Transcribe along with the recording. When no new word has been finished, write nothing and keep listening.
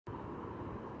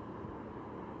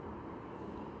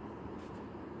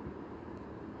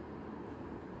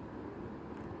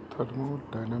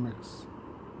Thermodynamics.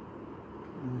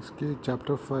 इसके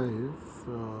chapter 5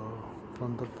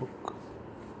 from the book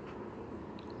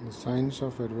The Science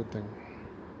of Everything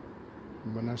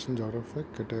by National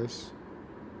Geographic. It is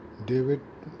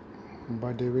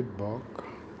by David Bock.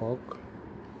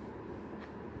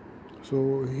 So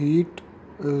heat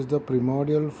is the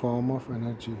primordial form of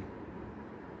energy,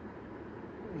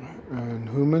 and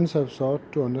humans have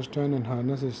sought to understand and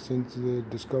harness it since they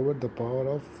discovered the power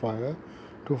of fire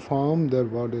to warm their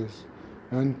bodies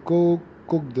and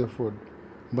cook their food.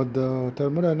 But the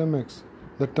term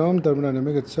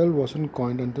thermodynamics itself wasn't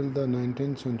coined until the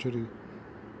 19th century,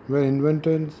 where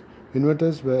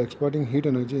inventors were exploiting heat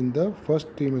energy in the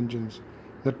first steam engines.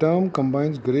 The term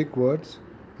combines Greek words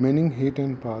meaning heat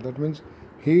and power. That means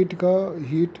heat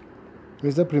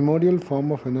is the primordial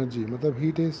form of energy. मतलब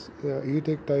heat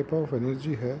एक type of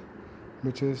energy है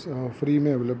which is free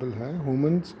में available है.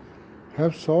 Humans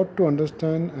have sought to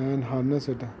understand and harness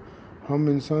it. हम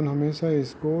इंसान हमेशा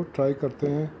इसको try करते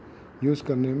हैं यूज़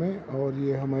करने में, और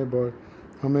ये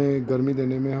हमें गर्मी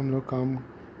देने में हम लोग काम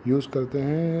यूज़ करते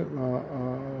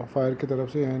हैं फायर की तरफ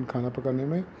से एंड खाना पकाने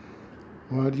में.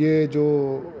 और ये जो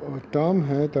टर्म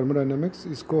है थर्मोडायनेमिक्स,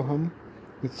 इसको हम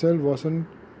itself wasn't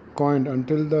coined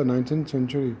until the 19th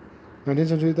century. 19th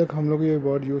century तक हम लोग ये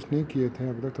वर्ड यूज़ नहीं किए थे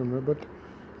अब तक thermo. But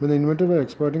when the inventor were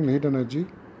exploiting heat energy,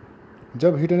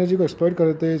 जब हीट एनर्जी को एक्सप्लॉइट कर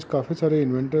रहे थे काफ़ी सारे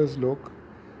इन्वेंटर्स लोग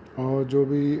और जो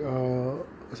भी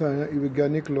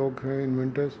वैज्ञानिक लोग हैं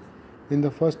इन्वेंटर्स इन द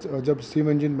फर्स्ट, जब स्टीम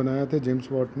इंजन बनाया थे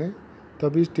जेम्स वॉट ने,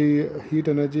 तभी heat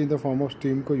energy in the form of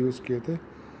steam को यूज़ किए थे.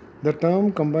 The term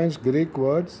combines Greek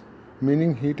words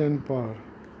meaning heat and power.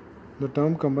 The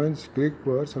term combines Greek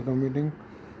words meaning,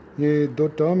 ये दो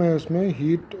टर्म है उसमें,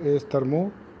 heat is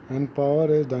thermo and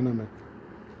power is dynamic.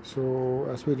 So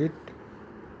as we read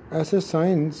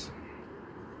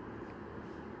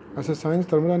as a science,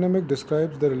 thermodynamics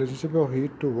describes the relationship of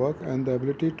heat to work and the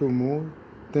ability to move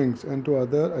things and to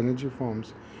other energy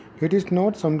forms. Heat is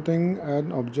not something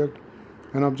an object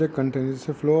contains, it's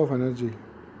a flow of energy.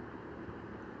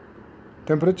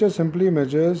 Temperature simply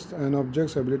measures an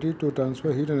object's ability to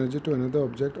transfer heat energy to another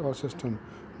object or system.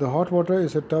 The hot water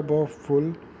is a tub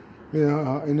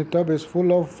is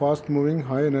full of fast-moving,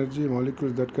 high-energy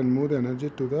molecules that can move the energy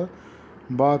to the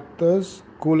bath's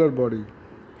cooler body.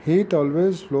 Heat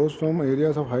always flows from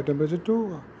areas of high temperature to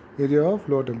area of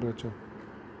low temperature.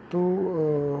 तो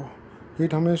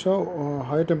heat हमेशा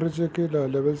high temperature के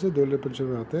level से low temperature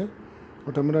में आते हैं.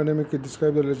 और thermodynamics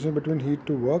describe the relation between heat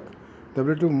to work, the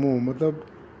ability to move. मतलब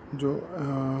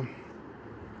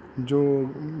जो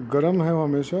गर्म है वो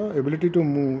हमेशा ability to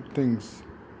move things.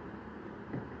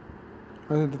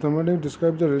 Thermodynamics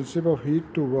describe the relationship of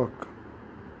heat to work.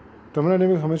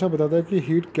 Thermodynamics हमेशा बताता है कि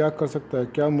हीट क्या कर सकता है,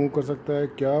 क्या मूव कर सकता है,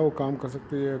 क्या वो काम कर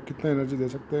सकती है, कितना एनर्जी दे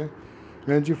सकते हैं.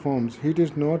 Energy forms. Heat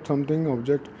is not something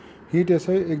object. Heat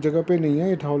ऐसा एक जगह पे नहीं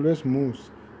है, it always moves.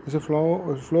 It's a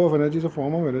flow of energy, is a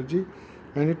form of energy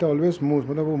and it always moves.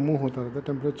 मतलब वो मूव होता रहता है.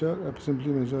 Temperature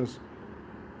simply measures.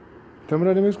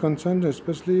 Thermodynamics concerns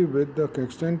especially with the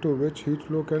extent to which heat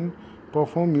flow can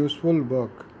perform useful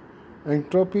work.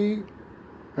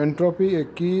 Entropy, a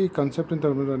key concept in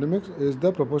thermodynamics, is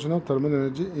the proportion of thermal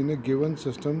energy in a given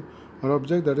system or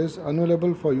object that is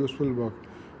unavailable for useful work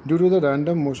due to the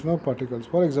random motion of particles.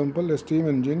 For example, a steam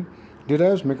engine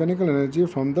derives mechanical energy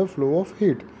from the flow of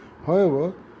heat.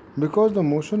 However, because the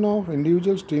motion of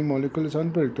individual steam molecule is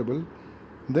unpredictable,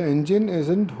 the engine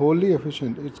isn't wholly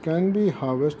efficient. It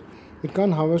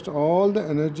can't harvest all the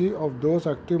energy of those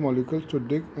active molecules to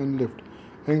dig and lift.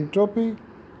 Entropy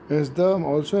is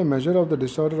also a measure of the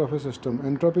disorder of a system.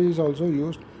 Entropy is also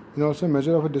used in also a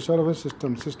measure of a disorder of a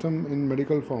system in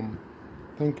medical form.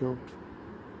 Thank you.